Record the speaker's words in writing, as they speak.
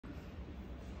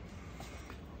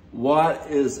What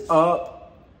is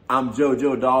up? I'm Joe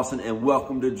Joe Dawson and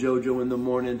welcome to JoJo in the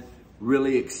Morning.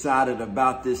 Really excited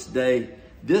about this day.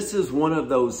 This is one of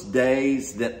those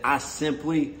days that I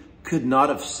simply could not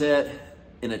have sat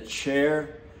in a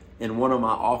chair in one of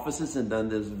my offices and done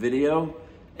this video.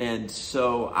 And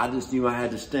so I just knew I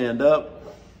had to stand up.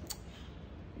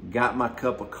 Got my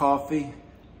cup of coffee,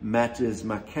 matches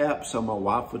my cap. So my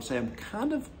wife would say I'm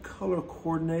kind of color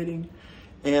coordinating.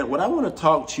 And what I want to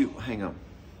talk to you, hang on.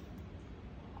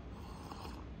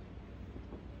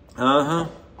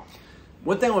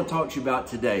 One thing I want to talk to you about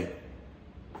today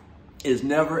is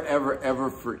never, ever,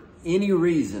 ever for any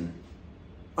reason,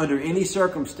 under any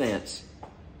circumstance,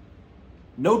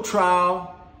 no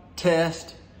trial,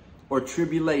 test, or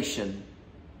tribulation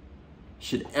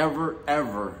should ever,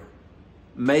 ever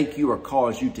make you or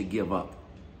cause you to give up.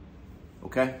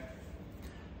 Okay?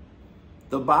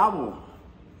 The Bible,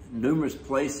 numerous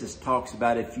places, talks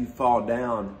about if you fall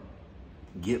down,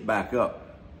 get back up.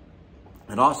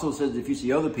 It also says if you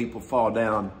see other people fall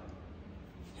down,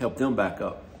 help them back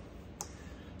up.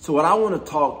 So what I want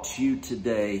to talk to you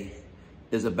today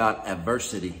is about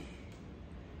adversity.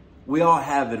 We all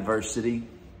have adversity.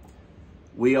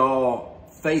 We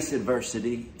all face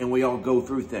adversity and we all go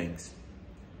through things.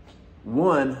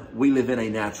 One, we live in a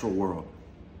natural world.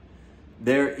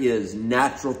 There is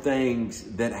natural things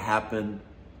that happen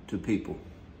to people.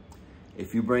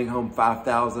 If you bring home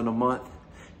 $5,000 a month,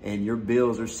 and your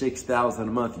bills are $6,000 a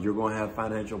month, you're going to have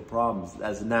financial problems.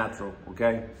 That's natural,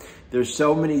 okay? There's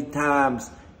so many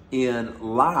times in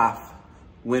life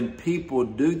when people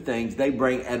do things, they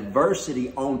bring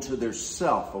adversity onto their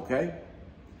self, okay?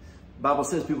 The Bible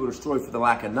says people are destroyed for the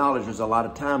lack of knowledge. There's a lot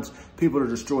of times people are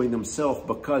destroying themselves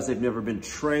because they've never been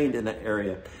trained in that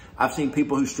area. I've seen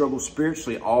people who struggle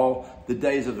spiritually all the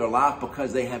days of their life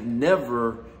because they have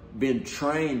never been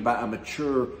trained by a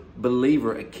mature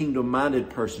believer, a kingdom-minded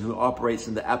person who operates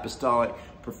in the apostolic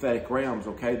prophetic realms,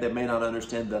 okay? They may not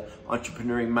understand the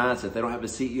entrepreneurial mindset. They don't have a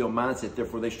CEO mindset.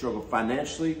 Therefore, they struggle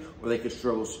financially or they could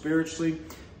struggle spiritually.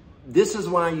 This is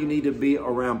why you need to be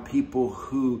around people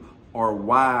who are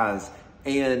wise.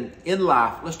 And in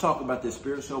life, let's talk about this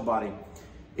spirit, soul, body.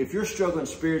 If you're struggling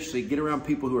spiritually, get around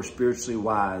people who are spiritually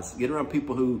wise. Get around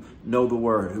people who know the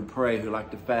word, who pray, who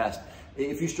like to fast.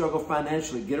 If you struggle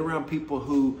financially, get around people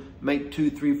who make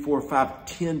 2, 3, 4, 5,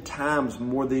 10 times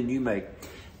more than you make.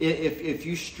 If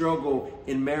you struggle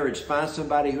in marriage, find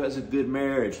somebody who has a good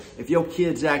marriage. If your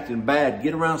kid's acting bad,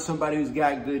 get around somebody who's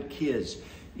got good kids.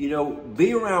 You know,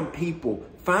 be around people.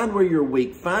 Find where you're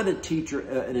weak. Find a teacher,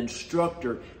 an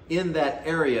instructor in that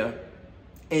area,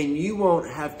 and you won't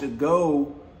have to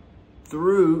go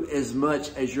through as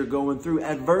much as you're going through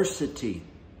adversity,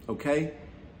 okay?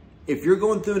 If you're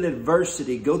going through an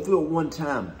adversity, go through it one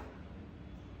time.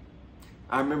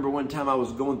 I remember one time I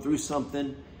was going through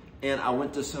something and I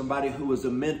went to somebody who was a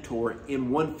mentor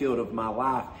in one field of my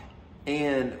life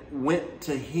and went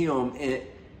to him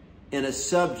in a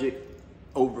subject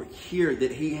over here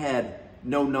that he had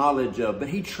no knowledge of, but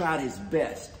he tried his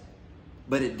best,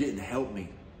 but it didn't help me.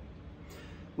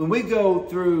 When we go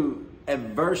through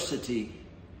adversity,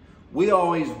 we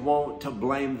always want to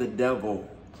blame the devil.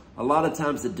 A lot of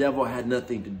times the devil had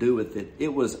nothing to do with it.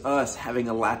 It was us having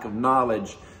a lack of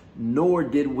knowledge, nor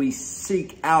did we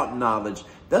seek out knowledge.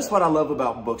 That's what I love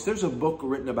about books. There's a book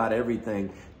written about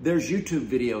everything. There's YouTube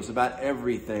videos about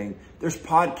everything. There's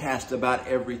podcasts about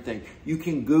everything. You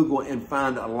can Google and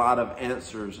find a lot of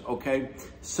answers, okay?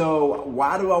 So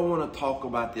why do I want to talk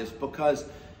about this? Because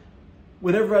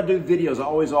whenever I do videos, I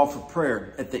always offer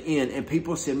prayer at the end, and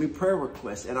people send me prayer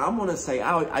requests. And I'm going to say,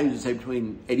 I usually say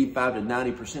between 85 to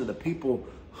 90% of the people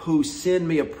who send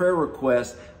me a prayer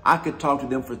request, I could talk to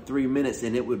them for 3 minutes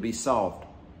and it would be solved.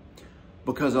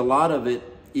 Because a lot of it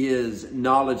is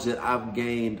knowledge that I've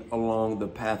gained along the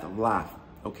path of life,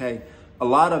 okay? A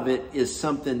lot of it is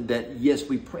something that, yes,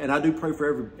 we pray, and I do pray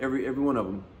for every one of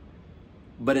them,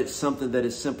 but it's something that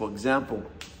is simple. Example,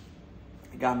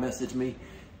 a guy messaged me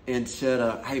and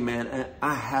said, hey man,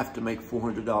 I have to make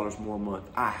 $400 more a month.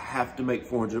 I have to make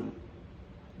 $400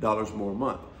 more a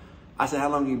month. I said, how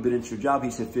long have you been into your job?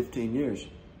 He said, 15 years.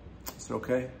 I said,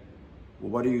 okay.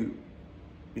 Well, what do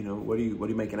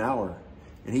you make an hour?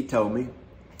 And he told me,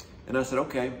 and I said,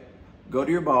 okay, go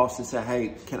to your boss and say,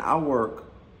 hey, can I work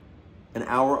an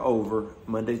hour over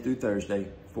Monday through Thursday,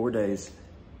 4 days?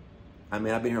 I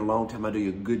mean, I've been here a long time. I do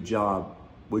a good job.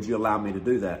 Would you allow me to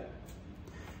do that?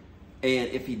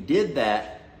 And if he did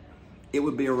that, it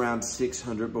would be around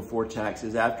 $600 before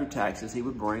taxes. After taxes, he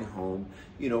would bring home,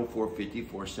 $450,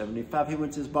 $475. He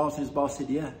went to his boss, and his boss said,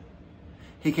 yeah.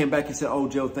 He came back and said, oh,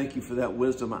 Joe, thank you for that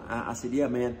wisdom. I said, yeah,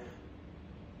 man.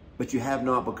 but you have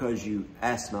not because you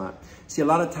ask not. See, a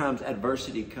lot of times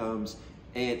adversity comes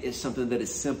and it's something that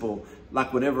is simple.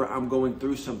 Like whenever I'm going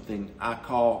through something, I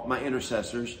call my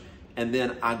intercessors and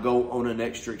then I go on an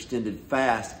extra extended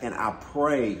fast and I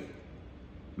pray,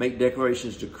 make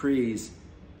declarations, decrees,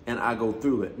 and I go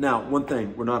through it. Now, one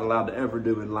thing we're not allowed to ever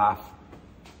do in life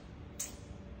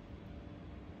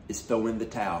is throw in the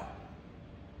towel.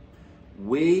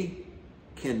 We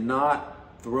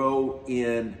cannot throw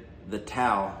in the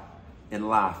towel in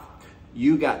life.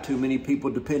 You got too many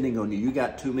people depending on you. You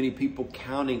got too many people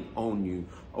counting on you,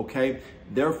 okay?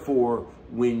 Therefore,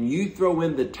 when you throw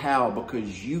in the towel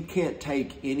because you can't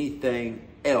take anything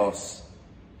else,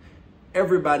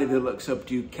 everybody that looks up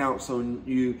to you, counts on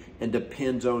you, and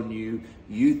depends on you,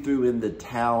 you threw in the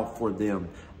towel for them.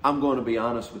 I'm going to be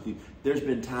honest with you. There's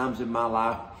been times in my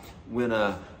life when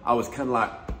I was kind of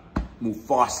like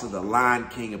Mufasa, the Lion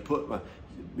King, and put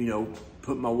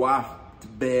my wife to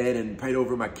bed and prayed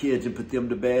over my kids and put them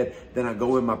to bed. Then I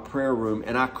go in my prayer room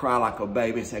and I cry like a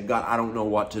baby and say, God, I don't know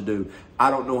what to do.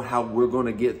 I don't know how we're going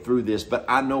to get through this, but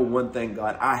I know one thing,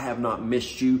 God, I have not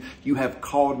missed you. You have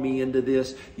called me into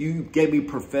this. You gave me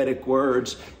prophetic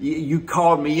words. You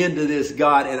called me into this,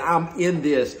 God, and I'm in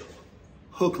this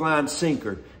hook, line,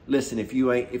 sinker. Listen, if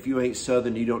you ain't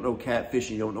Southern, you don't know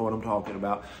catfishing, you don't know what I'm talking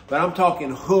about. But I'm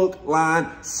talking hook, line,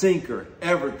 sinker,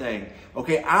 everything.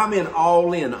 Okay, I'm in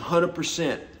all in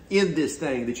 100% in this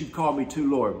thing that you've called me to,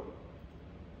 Lord.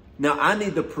 Now, I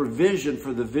need the provision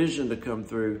for the vision to come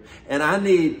through. And I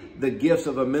need the gifts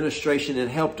of administration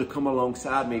and help to come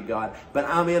alongside me, God. But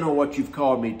I'm in on what you've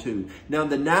called me to. Now, in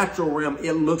the natural realm,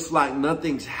 it looks like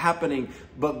nothing's happening.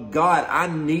 But God, I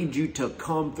need you to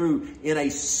come through in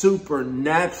a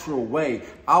supernatural way.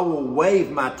 I will wave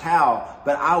my towel,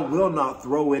 but I will not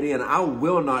throw it in. I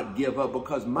will not give up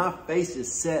because my face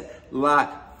is set like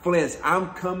flints. I'm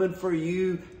coming for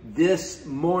you this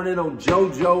morning on Joe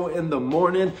Joe in the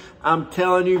morning. I'm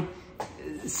telling you,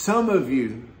 some of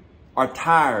you are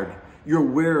tired. You're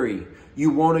weary.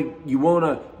 You want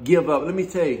to give up. Let me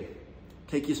tell you,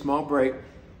 take you a small break.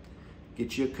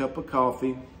 Get you a cup of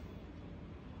coffee.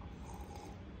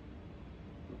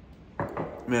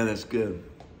 Man, that's good.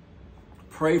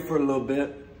 Pray for a little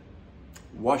bit.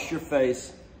 Wash your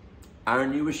face.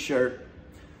 Iron you a shirt.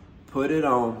 Put it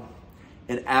on.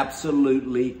 And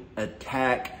absolutely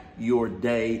attack your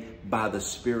day by the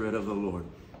Spirit of the Lord.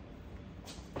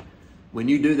 When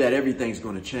you do that, everything's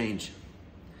going to change.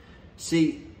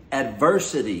 See,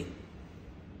 adversity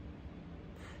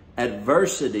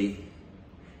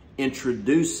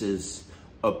introduces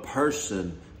a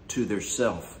person to their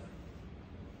self.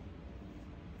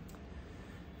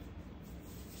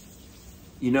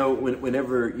 You know,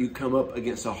 whenever you come up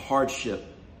against a hardship,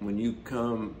 when you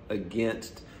come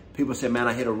against, people say, man,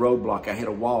 I hit a roadblock, I hit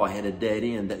a wall, I hit a dead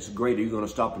end. That's great. Are you going to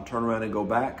stop and turn around and go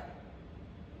back?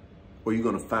 Or are you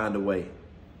going to find a way?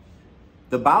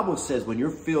 The Bible says when you're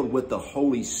filled with the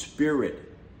Holy Spirit,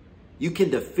 you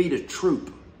can defeat a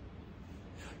troop.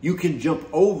 You can jump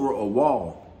over a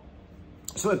wall.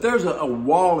 So if there's a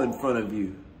wall in front of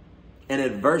you and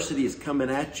adversity is coming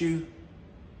at you,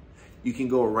 you can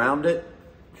go around it.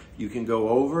 You can go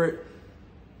over it.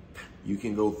 You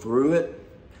can go through it,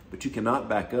 but you cannot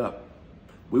back up.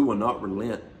 We will not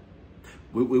relent.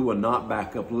 We will not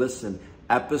back up. Listen,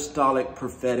 apostolic,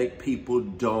 prophetic people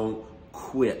don't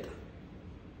quit.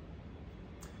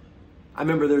 I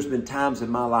remember there's been times in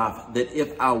my life that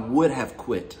if I would have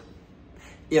quit,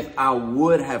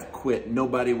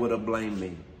 nobody would have blamed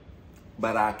me.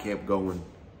 But I kept going.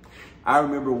 I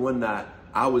remember one night,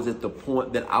 I was at the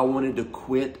point that I wanted to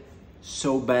quit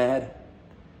so bad.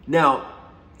 Now,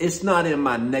 it's not in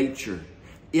my nature.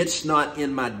 It's not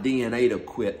in my DNA to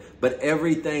quit. But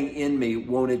everything in me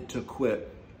wanted to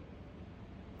quit.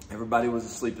 Everybody was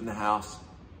asleep in the house.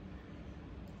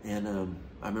 And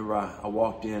I remember I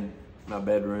walked in my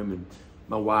bedroom and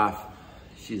my wife,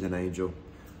 she's an angel,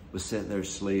 was sitting there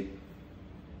asleep.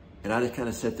 And I just kind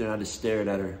of sat there and I just stared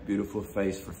at her beautiful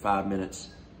face for 5 minutes,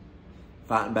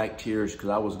 fighting back tears because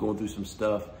I was going through some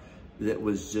stuff that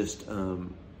was just,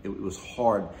 it was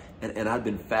hard. And I'd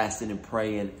been fasting and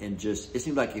praying and just, it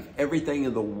seemed like if everything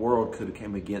in the world could have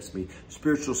came against me,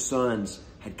 spiritual sons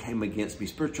had came against me,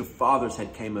 spiritual fathers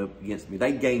had came up against me.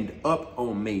 They ganged up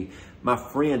on me. My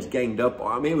friends ganged up on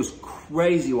me. I mean, it was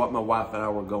crazy what my wife and I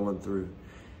were going through.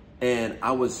 And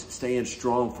I was staying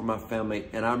strong for my family.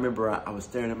 And I remember I was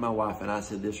staring at my wife and I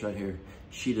said this right here,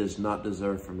 she does not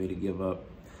deserve for me to give up.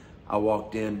 I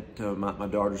walked into my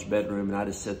daughter's bedroom and I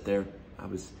just sat there. I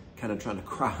was kind of trying to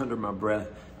cry under my breath.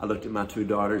 I looked at my two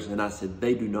daughters and I said,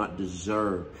 they do not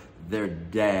deserve their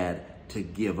dad to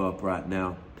give up right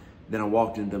now. Then I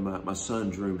walked into my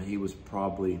son's room. He was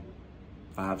probably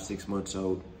 5, 6 months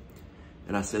old.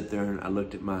 And I sat there and I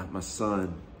looked at my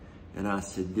son and I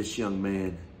said, this young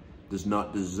man does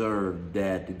not deserve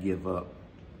dad to give up.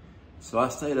 So I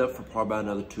stayed up for probably about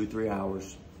another 2, 3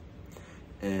 hours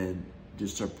and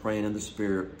just started praying in the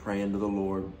Spirit, praying to the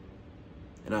Lord.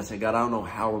 And I said, God, I don't know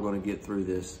how we're going to get through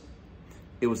this.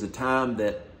 It was a time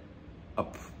that a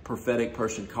prophetic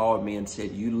person called me and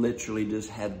said, you literally just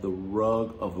had the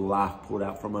rug of life pulled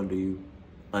out from under you,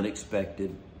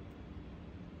 unexpected.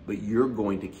 But you're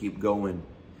going to keep going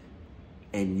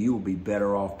and you will be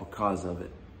better off because of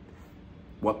it.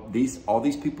 What all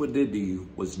these people did to you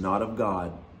was not of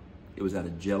God. It was out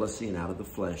of jealousy and out of the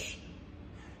flesh.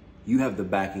 You have the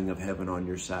backing of heaven on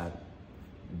your side.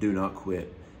 Do not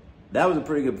quit. That was a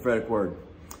pretty good prophetic word.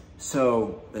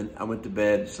 So, and I went to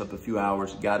bed, slept a few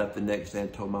hours, got up the next day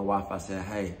and told my wife, I said,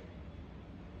 hey,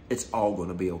 it's all going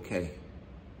to be okay.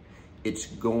 It's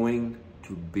going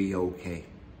to be okay.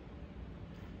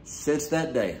 Since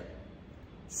that day,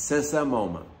 since that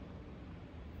moment,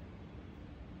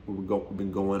 we've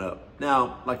been going up.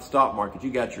 Now, like the stock market,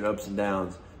 you got your ups and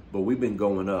downs, but we've been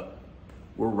going up.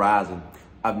 We're rising.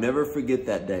 I'll never forget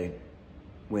that day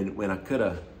when I could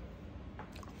have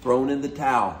thrown in the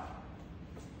towel.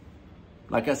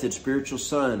 Like I said, spiritual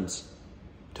sons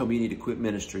told me you need to quit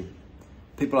ministry.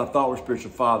 People I thought were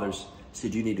spiritual fathers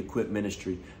said you need to quit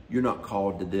ministry. You're not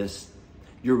called to this.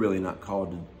 You're really not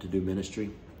called to do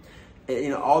ministry. And, you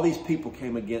know, all these people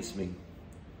came against me.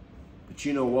 But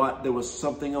you know what? There was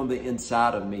something on the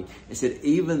inside of me. It said,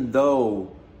 even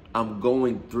though I'm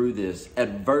going through this,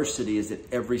 adversity is at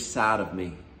every side of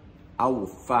me, I will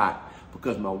fight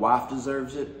because my wife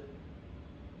deserves it.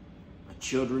 My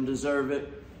children deserve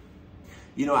it.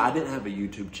 You know, I didn't have a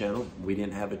YouTube channel. We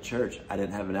didn't have a church. I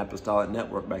didn't have an apostolic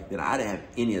network back then. I didn't have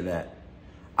any of that.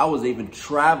 I was even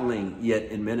traveling yet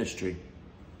in ministry.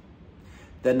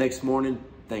 That next morning,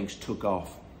 things took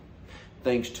off.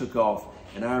 Things took off.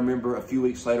 And I remember a few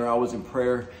weeks later, I was in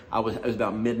prayer. It was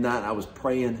about midnight. I was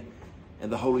praying. And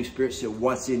the Holy Spirit said,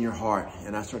 what's in your heart?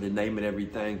 And I started naming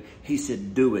everything. He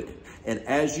said, do it. And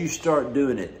as you start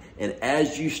doing it, and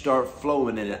as you start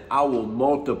flowing in it, I will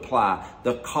multiply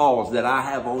the calls that I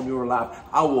have on your life.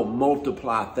 I will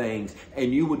multiply things,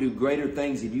 and you will do greater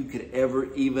things than you could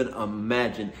ever even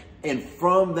imagine. And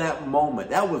from that moment,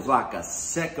 that was like a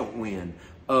second wind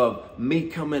of me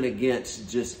coming against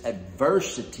just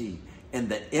adversity and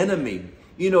the enemy.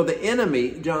 You know, the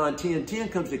enemy, John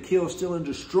 10:10, comes to kill, steal, and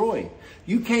destroy.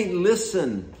 You can't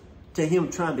listen to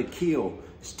him trying to kill,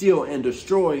 steal, and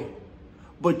destroy.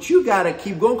 But you got to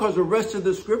keep going because the rest of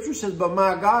the scripture says, but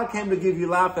my God came to give you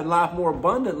life and life more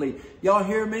abundantly. Y'all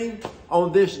hear me?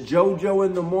 On this Joe Joe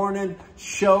in the morning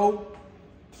show,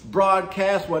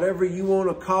 broadcast, whatever you want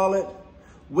to call it.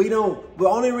 The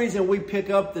only reason we pick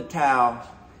up the towel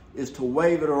is to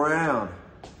wave it around.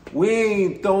 We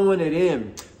ain't throwing it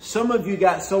in. Some of you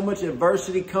got so much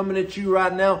adversity coming at you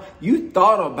right now, you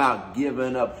thought about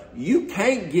giving up. You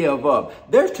can't give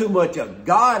up. There's too much of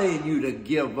God in you to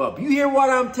give up. You hear what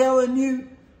I'm telling you?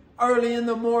 Early in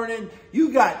the morning,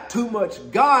 you got too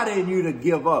much God in you to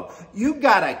give up. You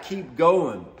got to keep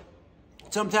going.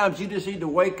 Sometimes you just need to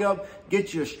wake up,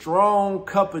 get your strong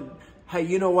cup of, hey,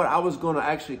 you know what? I was going to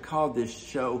actually call this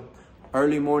show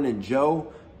Early Morning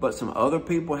Joe, but some other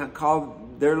people had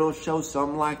called their little show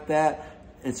something like that.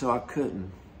 And so I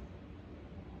couldn't.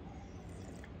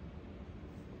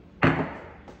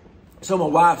 So my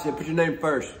wife said, put your name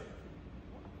first.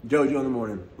 Joe Joe in the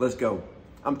morning. Let's go.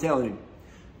 I'm telling you,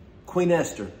 Queen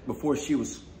Esther, before she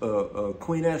was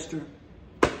Queen Esther,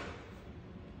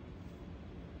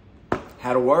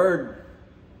 had a word.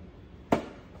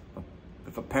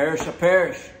 If I perish, I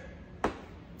perish.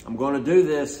 I'm going to do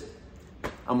this.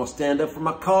 I'm going to stand up for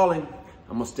my calling.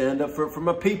 I'm going to stand up for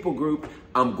my people group.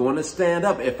 I'm going to stand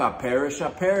up. If I perish, I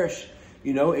perish.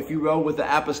 You know, if you roll with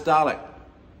the apostolic,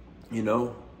 you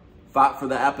know, fight for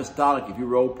the apostolic. If you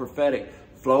roll prophetic,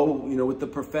 flow, you know, with the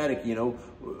prophetic, you know,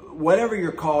 whatever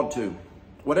you're called to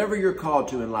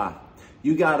in life,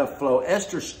 you got to flow.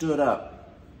 Esther stood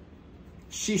up.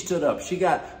 She stood up. She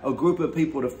got a group of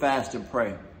people to fast and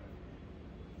pray.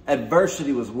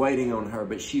 Adversity was waiting on her,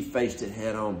 but she faced it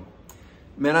head on.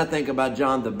 Man, I think about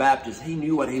John the Baptist. He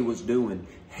knew what he was doing.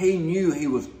 He knew he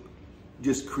was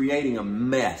just creating a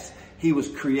mess. He was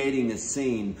creating a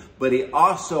scene, but he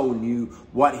also knew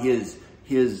what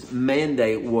his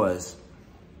mandate was,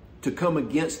 to come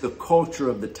against the culture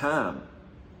of the time.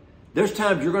 There's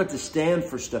times you're going to have to stand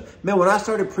for stuff. Man, when I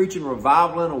started preaching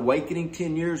revival and awakening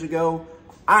 10 years ago,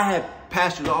 I had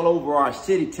pastors all over our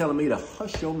city telling me to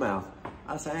hush your mouth.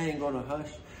 I said, I ain't going to hush.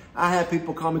 I have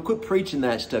people call me, quit preaching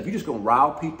that stuff. You're just going to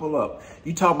rile people up.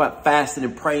 You talk about fasting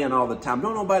and praying all the time.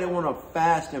 Don't nobody want to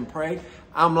fast and pray?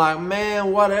 I'm like,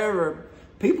 man, whatever.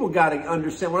 People got to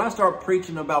understand. When I start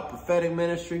preaching about prophetic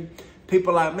ministry,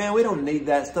 people are like, man, we don't need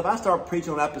that stuff. I start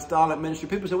preaching on apostolic ministry.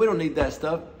 People say, we don't need that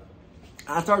stuff.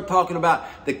 I start talking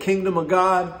about the kingdom of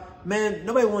God. Man,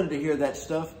 nobody wanted to hear that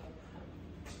stuff.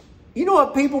 You know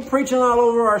what people preaching all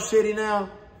over our city now?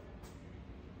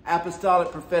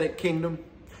 Apostolic prophetic kingdom.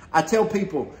 I tell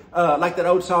people, like that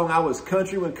old song, I was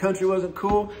country when country wasn't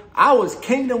cool. I was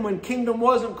kingdom when kingdom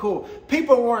wasn't cool.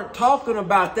 People weren't talking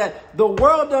about that. The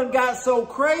world done got so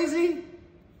crazy.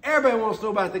 Everybody wants to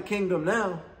know about the kingdom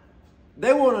now.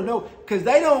 They want to know because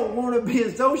they don't want to be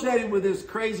associated with this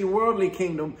crazy worldly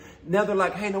kingdom. Now they're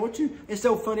like, hey, no, it's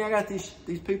so funny. I got these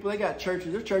people, they got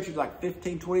churches. Their churches like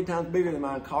 15, 20 times bigger than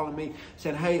mine, calling me,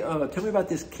 said, hey, tell me about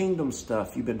this kingdom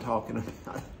stuff you've been talking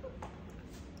about.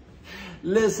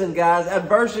 Listen, guys,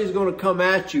 adversity is going to come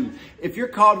at you. If you're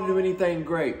called to do anything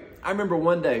great. I remember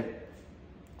one day,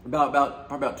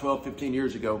 about 12, 15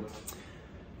 years ago,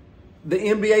 the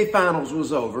NBA Finals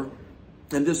was over.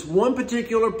 And this one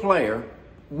particular player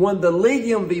won the league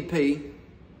MVP,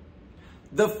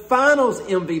 the finals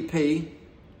MVP,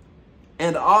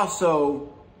 and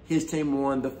also his team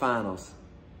won the finals.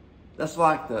 That's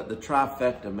like the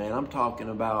trifecta, man. I'm talking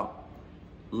about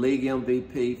league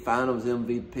MVP, finals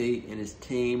MVP, and his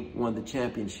team won the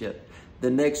championship. The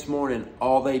next morning,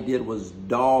 all they did was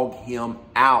dog him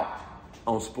out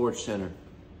on SportsCenter.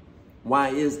 Why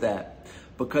is that?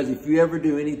 Because if you ever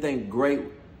do anything great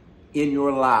in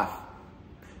your life,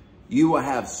 you will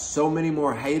have so many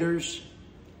more haters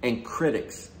and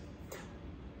critics.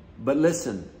 But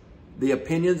listen, the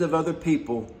opinions of other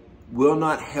people will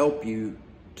not help you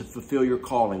to fulfill your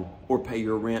calling or pay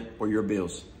your rent or your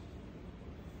bills.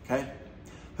 Okay?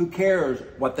 Who cares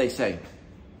what they say?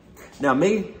 Now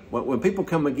me, when people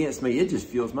come against me, it just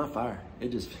fuels my fire. It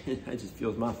just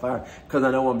fuels my fire because I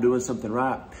know I'm doing something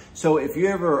right. So if you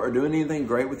ever are doing anything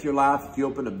great with your life, if you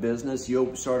open a business,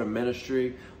 you start a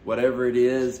ministry, whatever it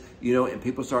is, you know, and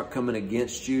people start coming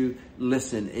against you,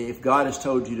 listen, if God has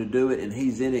told you to do it and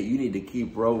he's in it, you need to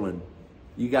keep rolling.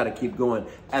 You got to keep going.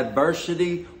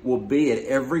 Adversity will be at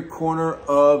every corner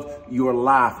of your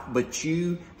life, but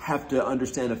you have to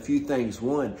understand a few things.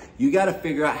 One, you got to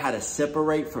figure out how to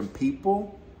separate from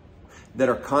people that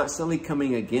are constantly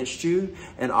coming against you.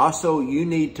 And also you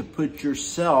need to put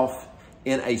yourself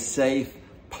in a safe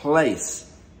place.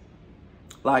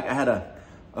 Like I had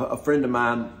a friend of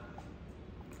mine,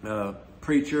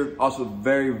 preacher, also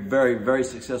very, very, very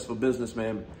successful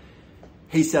businessman.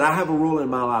 He said, I have a rule in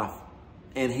my life.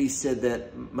 And he said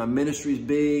that my ministry is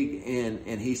big,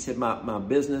 and he said my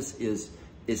business is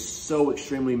so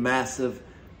extremely massive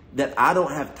that I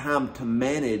don't have time to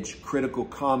manage critical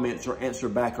comments or answer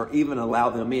back or even allow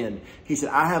them in. He said,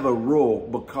 I have a rule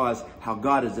because how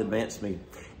God has advanced me.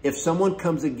 If someone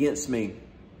comes against me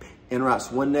and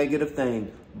writes one negative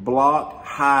thing, block,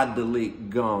 hide, delete,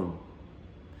 gone.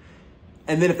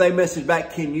 And then if they message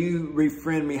back, can you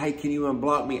refriend me? Hey, can you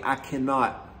unblock me? I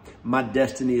cannot. My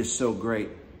destiny is so great.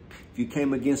 If you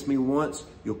came against me once,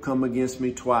 you'll come against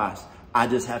me twice. I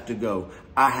just have to go.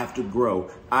 I have to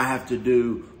grow. I have to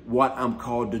do what I'm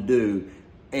called to do.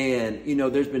 And, you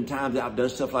know, there's been times that I've done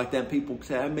stuff like that. And people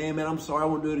say, man, I'm sorry. I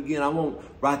won't do it again. I won't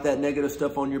write that negative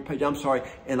stuff on your page. I'm sorry.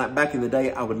 And like back in the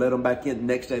day, I would let them back in. The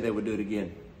next day, they would do it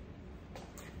again.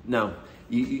 No.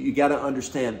 You got to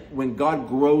understand, when God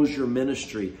grows your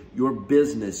ministry, your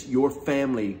business, your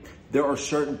family, there are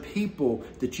certain people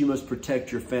that you must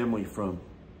protect your family from.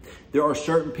 There are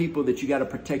certain people that you got to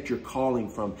protect your calling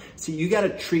from. See, you got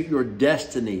to treat your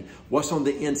destiny, what's on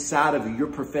the inside of you, your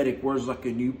prophetic words, like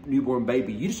a newborn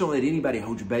baby. You just don't let anybody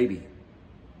hold your baby.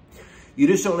 You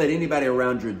just don't let anybody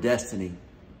around your destiny.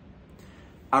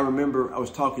 I remember I was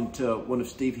talking to one of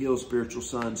Steve Hill's spiritual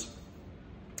sons,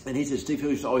 and he said Steve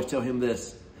Hill used to always tell him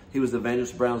this. He was the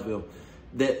evangelist of Brownsville.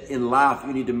 That in life,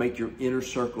 you need to make your inner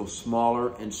circle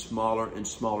smaller and smaller and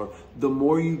smaller. The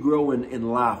more you grow in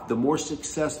life, the more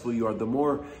successful you are, the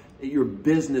more your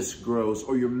business grows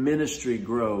or your ministry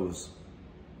grows.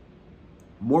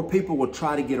 More people will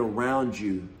try to get around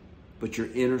you, but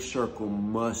your inner circle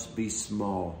must be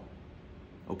small.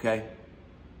 Okay?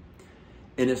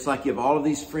 And it's like you have all of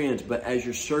these friends, but as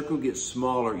your circle gets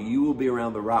smaller, you will be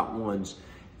around the right ones.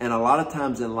 And a lot of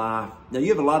times in life, now you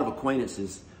have a lot of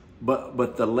acquaintances,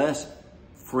 but the less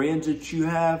friends that you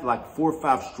have, like 4 or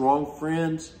 5 strong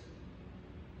friends,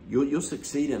 you'll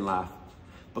succeed in life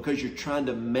because you're trying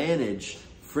to manage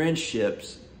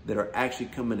friendships that are actually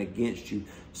coming against you.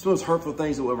 Some of those hurtful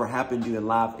things that will ever happen to you in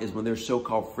life is when there's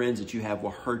so-called friends that you have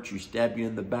will hurt you, stab you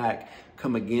in the back,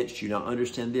 come against you. Now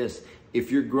understand this. If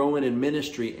you're growing in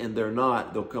ministry and they're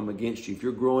not, they'll come against you. If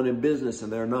you're growing in business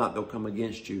and they're not, they'll come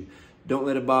against you. Don't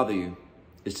let it bother you.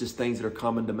 It's just things that are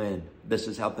common to man. This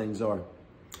is how things are.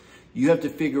 You have to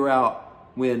figure out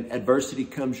when adversity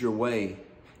comes your way,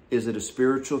 is it a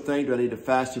spiritual thing? Do I need to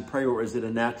fast and pray, or is it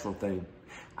a natural thing?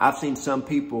 I've seen some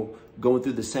people going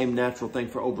through the same natural thing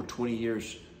for over 20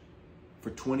 years.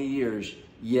 For 20 years,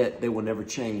 yet they will never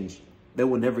change. They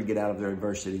will never get out of their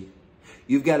adversity.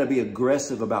 You've got to be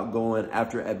aggressive about going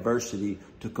after adversity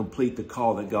to complete the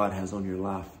call that God has on your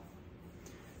life.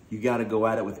 You got to go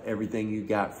at it with everything you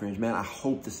got, friends. Man, I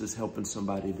hope this is helping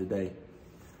somebody today.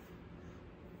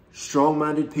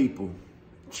 Strong-minded people,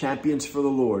 champions for the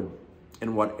Lord,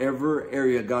 in whatever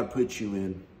area God puts you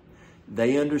in,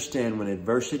 they understand when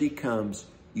adversity comes,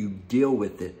 you deal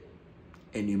with it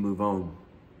and you move on.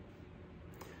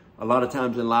 A lot of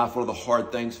times in life, one of the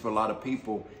hard things for a lot of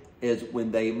people is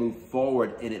when they move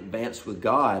forward and advance with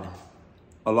God,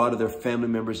 a lot of their family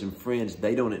members and friends,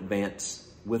 they don't advance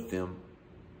with them.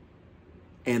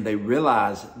 And they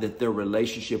realize that their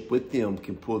relationship with them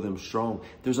can pull them strong.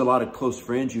 There's a lot of close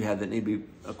friends you have that need to be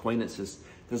acquaintances.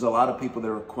 There's a lot of people that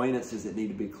are acquaintances that need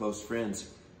to be close friends.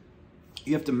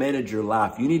 You have to manage your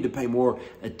life. You need to pay more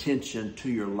attention to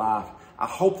your life. I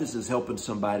hope this is helping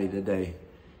somebody today.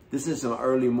 This is some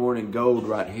early morning gold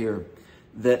right here,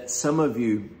 that some of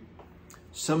you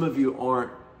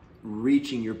aren't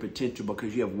reaching your potential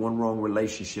because you have one wrong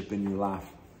relationship in your life.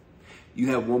 You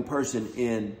have one person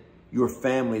in your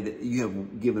family that you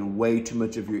have given way too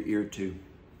much of your ear to.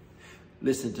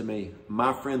 Listen to me.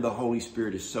 My friend, the Holy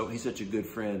Spirit, he's such a good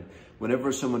friend.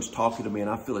 Whenever someone's talking to me and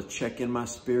I feel a check in my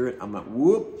spirit, I'm like,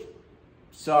 whoop,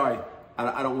 sorry,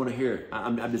 I don't want to hear it.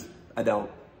 I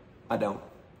don't.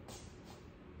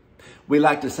 We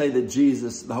like to say that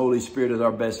Jesus, the Holy Spirit, is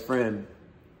our best friend.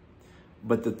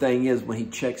 But the thing is, when he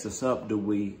checks us up, do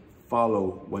we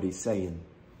follow what he's saying?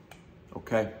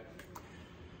 Okay?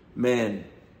 Man,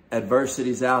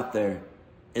 adversity's out there.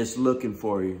 It's looking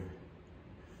for you.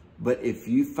 But if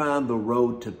you find the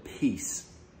road to peace,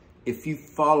 if you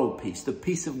follow peace, the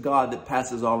peace of God that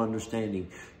passes all understanding,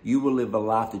 you will live a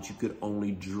life that you could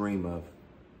only dream of.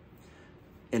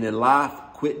 And in life,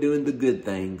 quit doing the good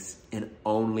things and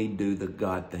only do the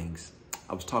God things.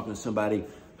 I was talking to somebody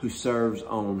who serves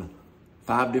on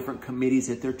 5 different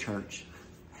committees at their church.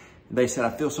 They said,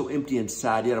 I feel so empty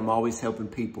inside, yet I'm always helping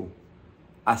people.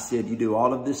 I said, you do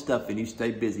all of this stuff and you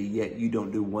stay busy, yet you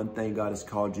don't do one thing God has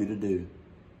called you to do.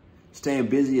 Staying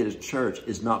busy at a church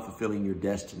is not fulfilling your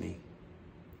destiny.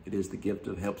 It is the gift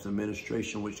of helps and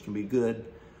administration, which can be good,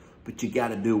 but you got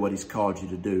to do what he's called you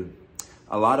to do.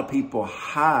 A lot of people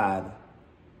hide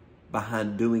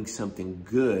behind doing something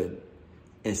good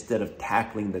instead of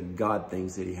tackling the God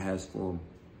things that he has for them.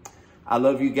 I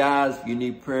love you guys. If you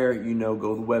need prayer, you know,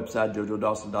 go to the website,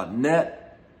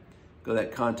 jojoedawson.net. Go to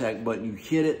that contact button, you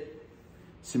hit it.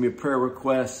 Send me a prayer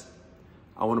request.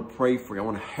 I want to pray for you. I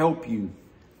want to help you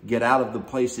get out of the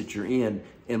place that you're in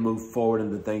and move forward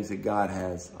into the things that God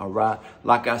has. All right.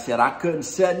 Like I said, I couldn't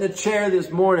sit in the chair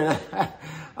this morning.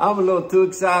 I'm a little too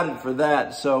excited for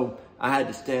that. So I had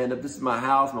to stand up. This is my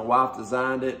house. My wife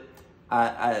designed it.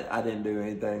 I didn't do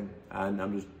anything.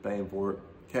 I'm just paying for it.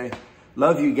 Okay.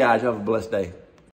 Love you guys. Have a blessed day.